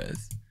work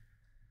with.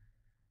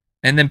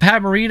 And then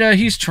Pat Morita,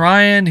 he's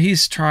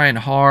trying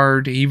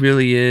hard. He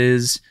really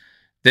is.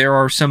 There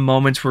are some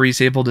moments where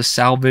he's able to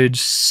salvage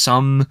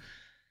some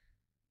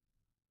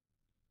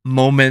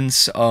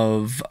moments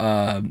of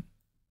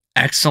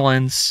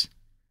excellence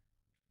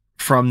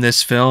from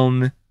this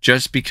film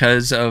just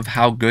because of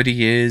how good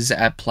he is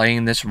at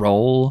playing this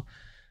role,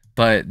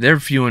 but they're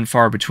few and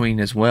far between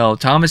as well.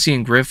 Thomas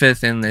Ian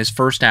Griffith in his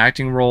first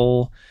acting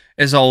role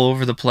is all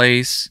over the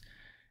place.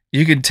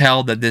 You can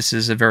tell that this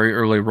is a very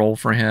early role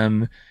for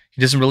him.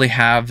 He doesn't really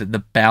have the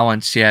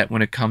balance yet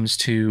when it comes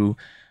to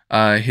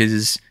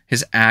his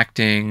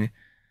acting,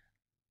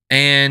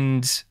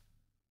 and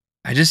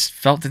I just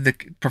felt that the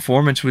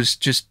performance was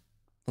just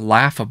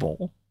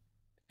laughable,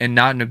 and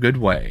not in a good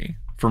way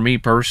for me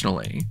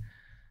personally.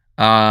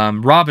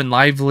 Robyn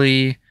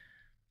Lively,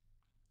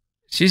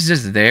 she's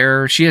just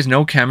there. She has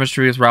no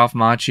chemistry with Ralph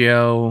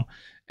Macchio,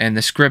 and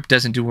the script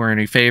doesn't do her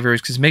any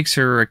favors because it makes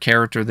her a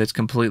character that's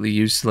completely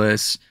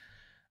useless.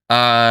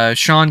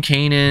 Sean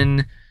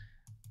Kanan,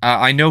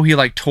 I know he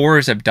tore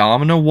his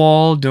abdominal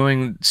wall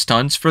doing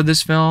stunts for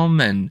this film,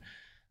 and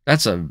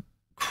that's a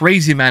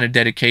crazy amount of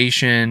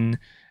dedication.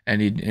 And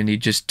he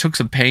just took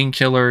some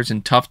painkillers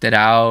and toughed it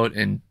out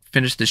and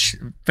finished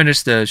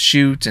the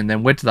shoot and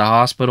then went to the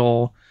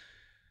hospital.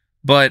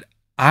 But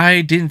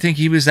I didn't think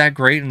he was that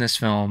great in this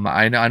film.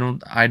 I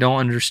don't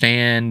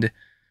understand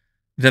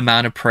the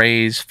amount of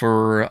praise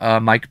for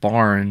Mike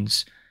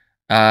Barnes.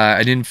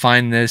 I didn't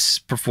find this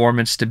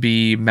performance to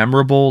be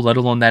memorable, let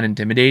alone that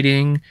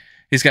intimidating.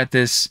 He's got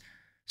this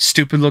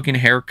stupid-looking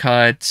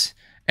haircut,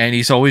 and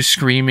he's always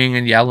screaming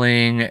and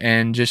yelling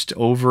and just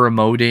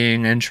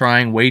over-emoting and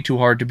trying way too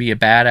hard to be a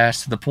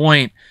badass to the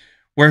point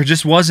where it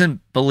just wasn't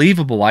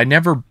believable. I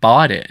never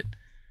bought it.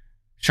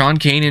 Sean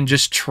Kanan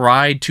just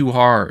tried too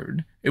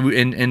hard.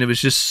 And it was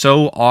just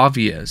so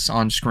obvious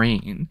on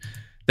screen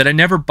that I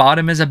never bought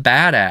him as a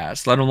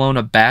badass, let alone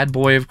a bad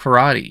boy of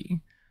karate.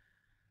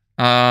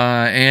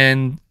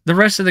 And the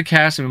rest of the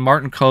cast, I mean,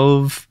 Martin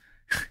Kove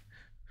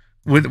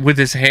with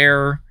his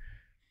hair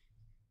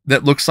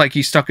that looks like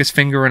he stuck his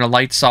finger in a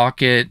light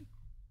socket,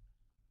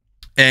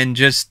 and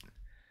just,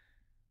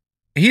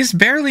 he's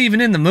barely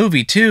even in the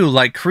movie too.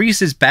 Like,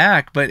 Kreese is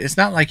back, but it's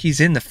not like he's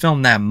in the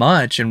film that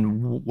much,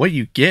 and what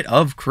you get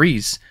of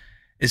Kreese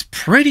is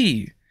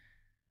pretty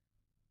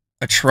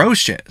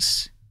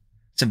atrocious.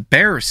 It's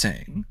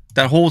embarrassing.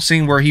 That whole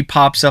scene where he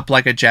pops up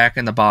like a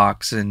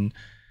jack-in-the-box and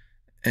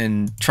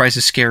tries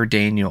to scare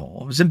Daniel.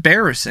 It was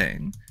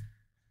embarrassing.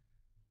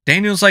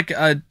 Daniel's like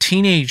a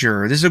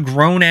teenager. This is a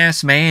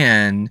grown-ass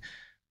man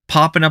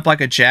popping up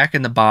like a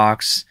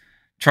jack-in-the-box,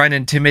 trying to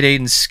intimidate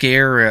and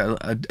scare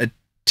a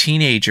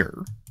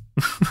teenager.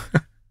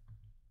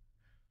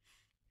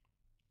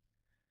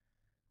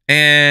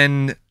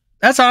 And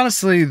that's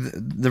honestly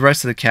the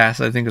rest of the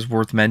cast I think is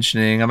worth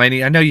mentioning. I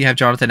mean, I know you have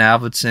Jonathan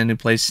Avildsen, who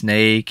plays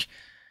Snake,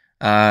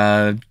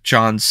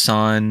 John's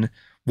son,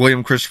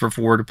 William Christopher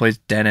Ford, who plays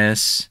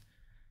Dennis,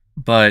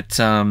 but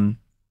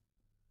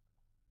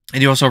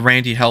and you also have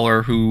Randy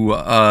Heller, who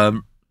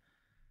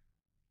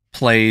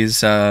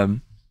plays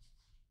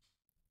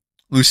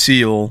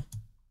Lucille,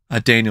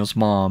 Daniel's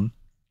mom.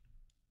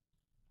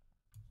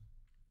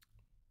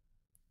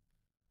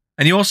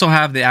 And you also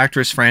have the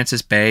actress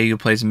Frances Bay, who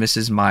plays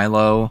Mrs.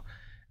 Milo,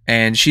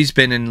 and she's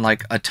been in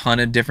like a ton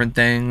of different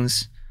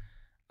things.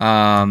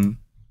 But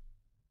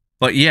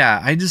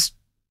yeah,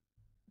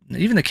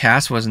 even the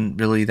cast wasn't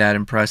really that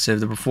impressive.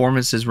 The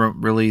performances weren't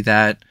really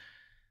that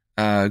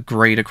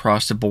great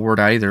across the board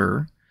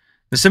either.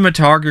 The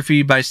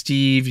cinematography by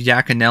Steve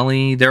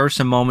Giaconelli, there are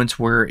some moments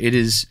where it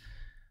is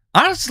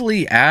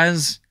honestly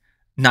as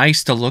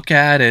nice to look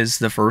at as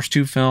the first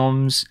two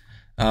films.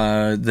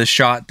 The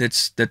shot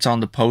that's on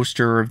the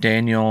poster of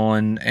Daniel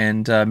and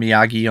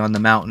Miyagi on the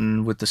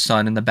mountain with the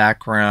sun in the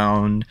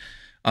background.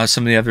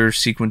 Some of the other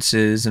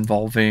sequences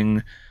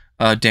involving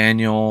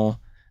Daniel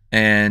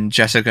and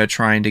Jessica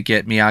trying to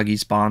get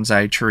Miyagi's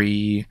bonsai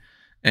tree,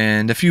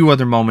 and a few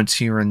other moments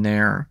here and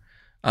there.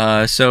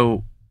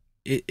 So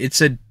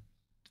it's a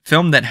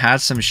film that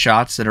has some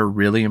shots that are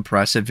really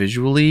impressive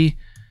visually,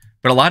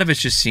 but a lot of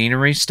it's just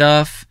scenery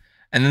stuff.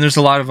 And then there's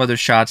a lot of other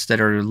shots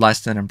that are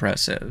less than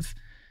impressive.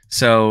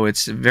 So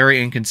it's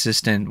very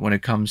inconsistent when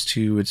it comes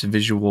to its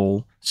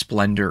visual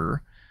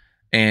splendor.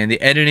 And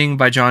the editing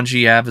by John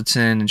G.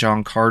 Avildsen and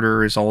John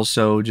Carter is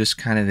also just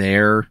kind of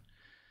there.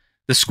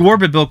 The score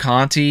by Bill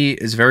Conti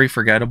is very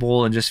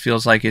forgettable and just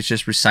feels like it's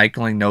just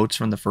recycling notes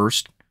from the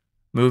first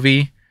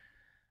movie.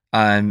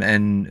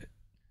 And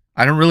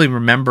I don't really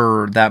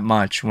remember that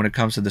much when it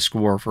comes to the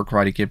score for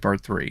Karate Kid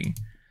Part 3.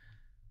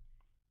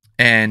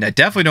 And I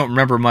definitely don't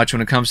remember much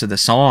when it comes to the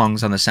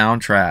songs on the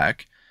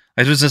soundtrack.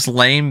 Like, there's this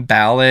lame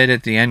ballad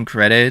at the end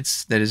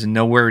credits that is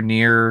nowhere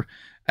near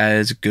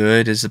as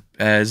good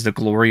as The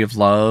Glory of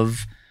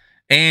Love.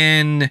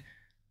 And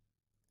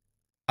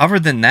other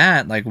than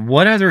that, like,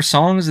 what other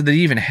songs did they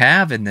even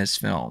have in this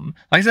film?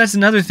 Like, that's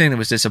another thing that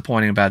was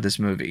disappointing about this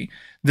movie.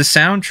 The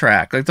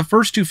soundtrack. Like, the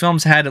first two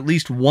films had at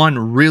least one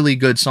really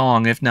good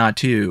song, if not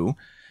two.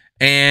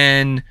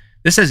 And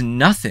this has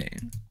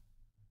nothing.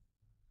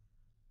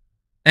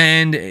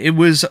 And it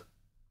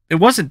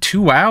wasn't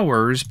 2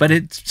 hours, but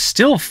it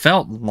still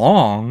felt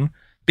long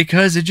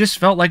because it just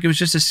felt like it was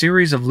just a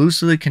series of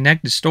loosely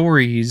connected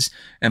stories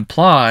and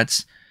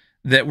plots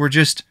that were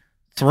just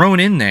thrown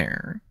in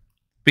there.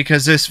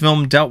 Because this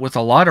film dealt with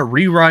a lot of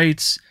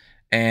rewrites,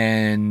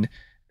 and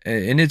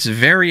it's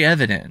very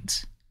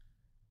evident.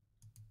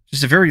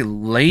 Just a very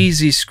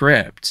lazy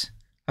script.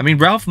 I mean,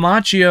 Ralph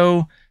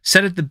Macchio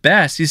said it the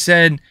best. He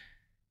said,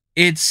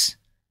 it's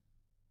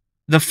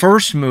the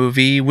first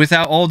movie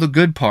without all the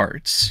good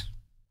parts.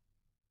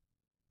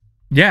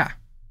 Yeah.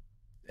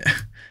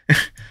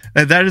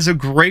 That is a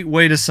great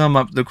way to sum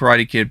up The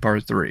Karate Kid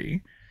Part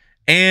 3.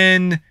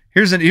 And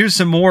here's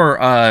some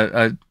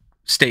more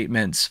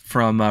statements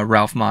from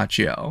Ralph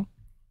Macchio.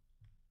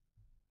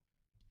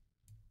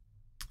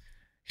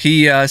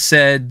 He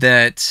said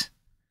that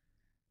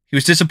he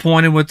was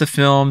disappointed with the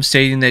film,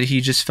 stating that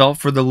he just felt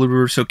for the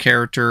LaRusso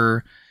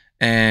character,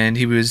 and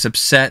he was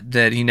upset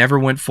that he never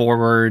went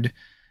forward.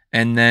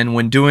 And then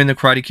when doing The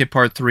Karate Kid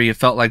Part 3, it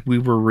felt like we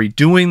were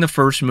redoing the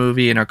first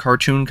movie in a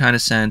cartoon kind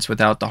of sense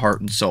without the heart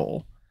and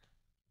soul.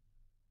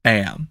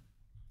 Bam.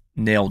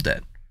 Nailed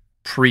it.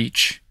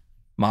 Preach.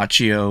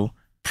 Macchio,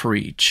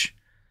 preach.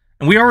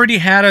 And we already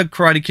had a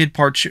Karate Kid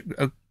Part...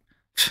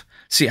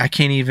 see, I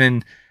can't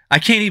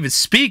even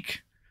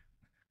speak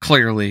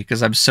clearly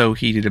because I'm so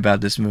heated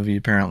about this movie,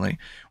 apparently.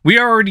 We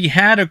already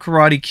had a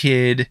Karate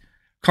Kid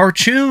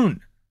cartoon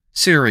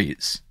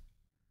series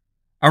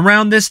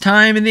around this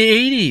time in the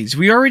 80s.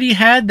 We already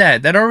had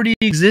that. That already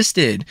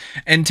existed.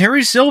 And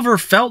Terry Silver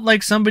felt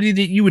like somebody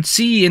that you would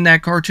see in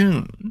that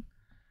cartoon.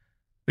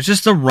 It's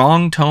just the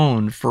wrong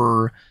tone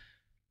for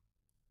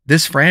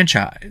this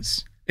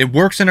franchise. It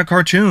works in a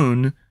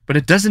cartoon, but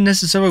it doesn't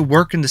necessarily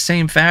work in the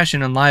same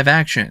fashion in live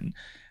action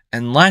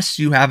unless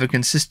you have a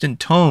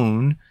consistent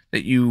tone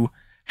that you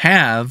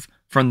have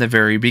from the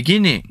very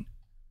beginning,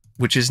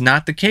 which is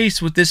not the case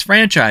with this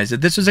franchise.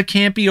 If this was a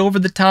campy,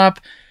 over-the-top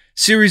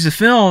series of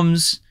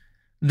films,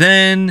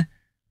 then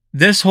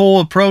this whole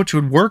approach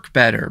would work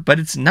better, but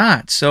it's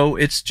not. So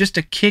it's just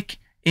a kick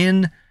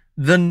in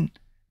the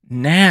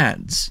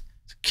nads.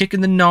 It's a kick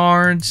in the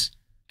nards,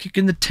 kick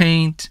in the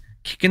taint,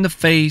 kick in the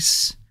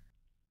face.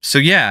 So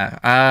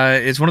yeah,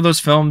 it's one of those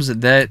films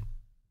that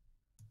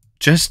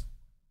just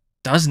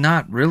does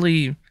not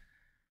really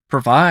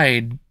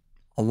provide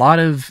a lot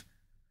of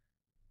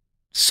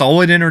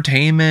solid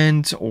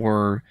entertainment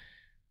or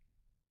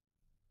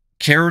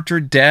character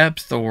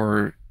depth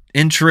or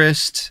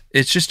interest.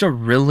 It's just a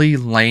really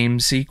lame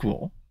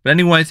sequel. But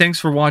anyway, thanks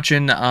for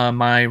watching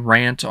my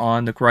rant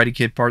on The Karate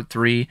Kid Part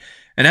 3.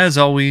 And as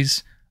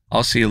always,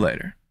 I'll see you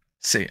later.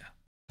 See ya.